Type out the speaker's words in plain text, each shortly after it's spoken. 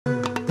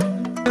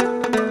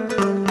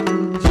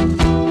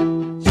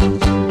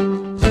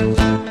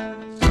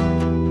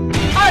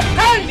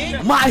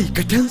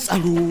ma'aikatan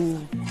tsaro.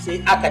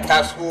 Sai aka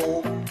taso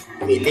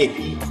mai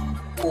laifi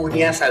ko ni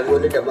ya sami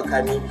wani da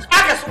makami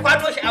aka su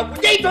kwano shi a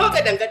guje ito ga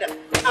dangadan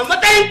a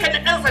matsayin ka na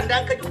dan sanda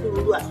ka ji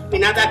kururuwa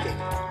ina za ka yi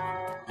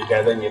ita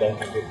zan yi dan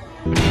kaje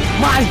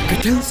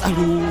ma'aikatan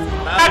tsaro.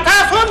 A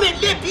taso mai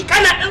laifi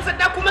kana dan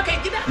sanda kuma kai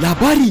gida.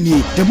 Labari ne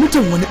da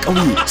mutan wani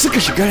ƙauye suka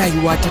shiga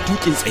rayuwa ta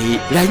tukin tsaye,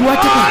 rayuwa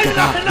ta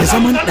fargaba da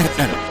zaman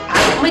ɗarɗar.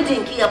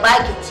 Mijinki ya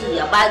baki ci,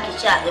 ya baki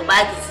sha, ya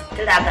baki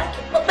sutura ga ki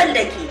babban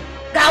da ke.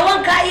 Ga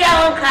wanka iya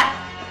wanka.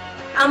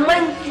 Amma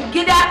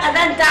gida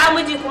ƙazanta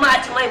miji kuma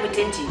a ci mai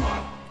mutunci.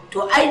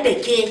 To ai da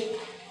ke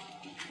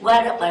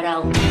gwara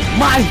ɓarawo.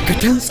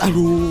 Ma'aikatan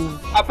tsaro.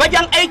 A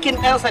fagen aikin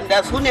ɗan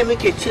sanda su ne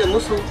muke ce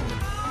musu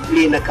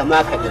ne na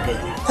kama ka da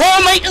gani.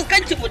 Komai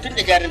iskancin mutum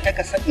da jarumta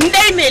kasa in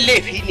dai mai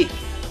laifi ne.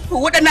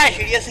 Waɗannan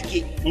shirye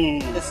suke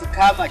da su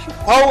kama shi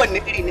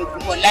kowanne iri ne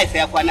kuma wallahi sai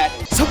ya kwana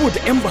da. Saboda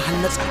 'yan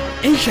bahallatsa,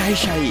 'yan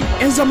shaye-shaye,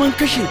 'yan zaman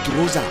kashe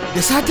turoza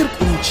da satar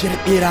ƙuruciyar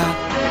ɓera.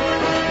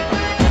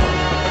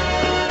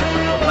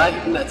 Wallahi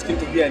ina cikin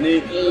tafiya ne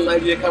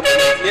tsari ya kama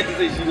yadda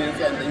zai shi ne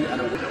yanzu an danyi a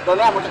nan gudu. Ba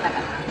za mu ta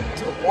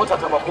Mota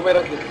ta ba komai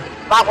ranka.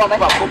 Ba komai.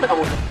 Ba komai a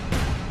mota.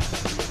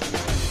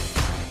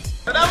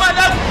 Salamu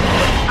alaikum.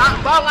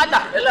 Bawan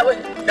Allah.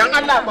 Dan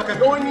Allah baka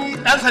ga wani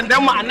dan sandan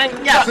mu a nan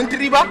iya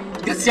sintiri ba?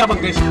 Gaskiya ban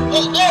gaishe.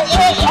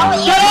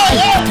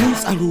 Ma'aikatan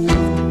tsaro.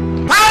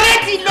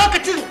 Fareti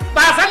lokacin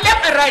ba san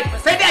left and right ba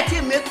sai dai a ce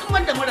mai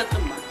tsumman da mara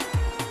tsumma.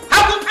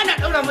 Hagun ana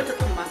daura mata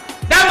tsumma.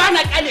 Dama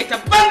ana kyale ta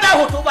banza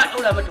hoto ba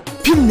daura mata.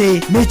 Fim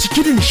ne mai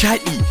cike da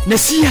nishaɗi,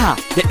 nasiha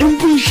da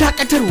ɗimbin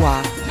shakatarwa.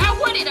 Na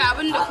gode da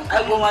abin da kuka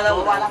yi.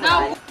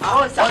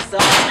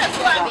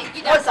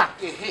 Wasa.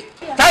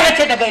 Ta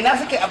ce daga ina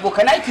suke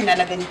abokan aiki na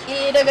gani.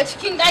 Daga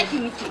cikin daki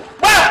muke.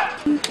 Ba!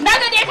 Na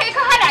ga dai kai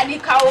ka hana ni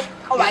kawo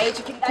kawaye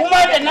cikin daki. Kuma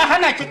da na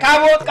hana ki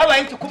kawo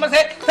kawayenki kuma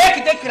sai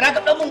ki je kira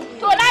ga mun.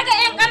 To na ga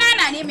ƴan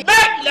ƙanana ne mai. La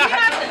ilaha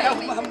illallah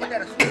Muhammadu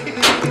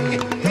Rasulullah.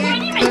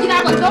 Ni mai gida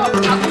ba zo a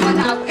kuma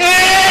da abu.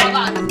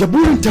 Da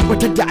burin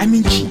tabbatar da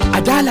aminci,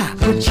 adala,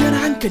 kwanciyar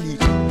hankali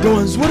da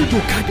wanzuwar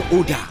doka da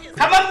oda.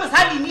 Kamar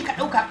misali ni ka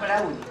ɗauka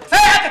ɓarawo ne.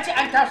 Sai aka ce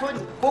an taso ni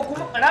ko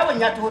kuma ɓarawon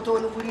ya taho ta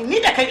wani guri ni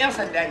da kai 'yan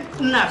sanda ne.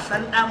 Ina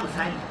sanda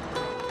misali.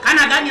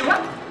 Kana ganewa?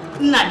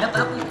 Ina da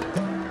babu.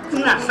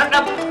 Ina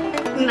sanda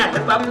ina da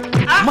babu.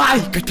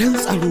 Ma'aikatan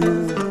tsaro.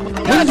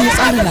 Wanda ya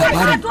tsara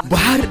labarin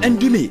Buhari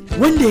Ɗandume,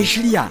 wanda ya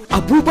shirya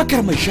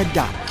Abubakar Mai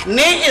Shadda.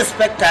 Ni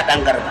Inspector Ɗan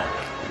Garba.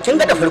 Kin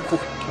ga da farko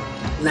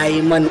na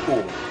yi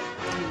man'o,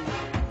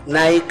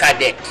 na yi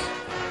cadet,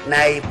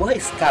 na yi boy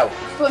scout.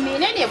 To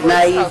menene boy scout?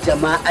 Na yi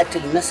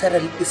jama'atul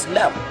nasarar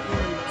Islam.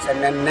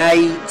 Sannan na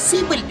yi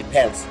civil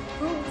defense.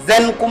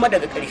 Zan kuma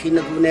daga ƙarshe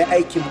na zo na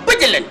aikin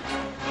vigilant.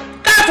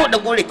 Kato da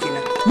gore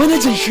kenan.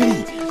 Manajan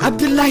shiri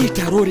Abdullahi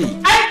Tarore.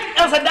 Aikin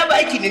ɗan sanda ba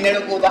aiki ne na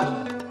rago ba.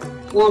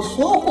 Ko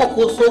soko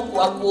ko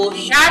sokuwa ko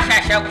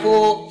shashasha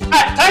ko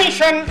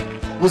attention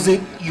with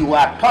your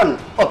turn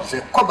of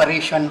the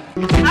cooperation.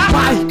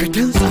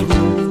 Ma'aikatan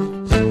tsaro.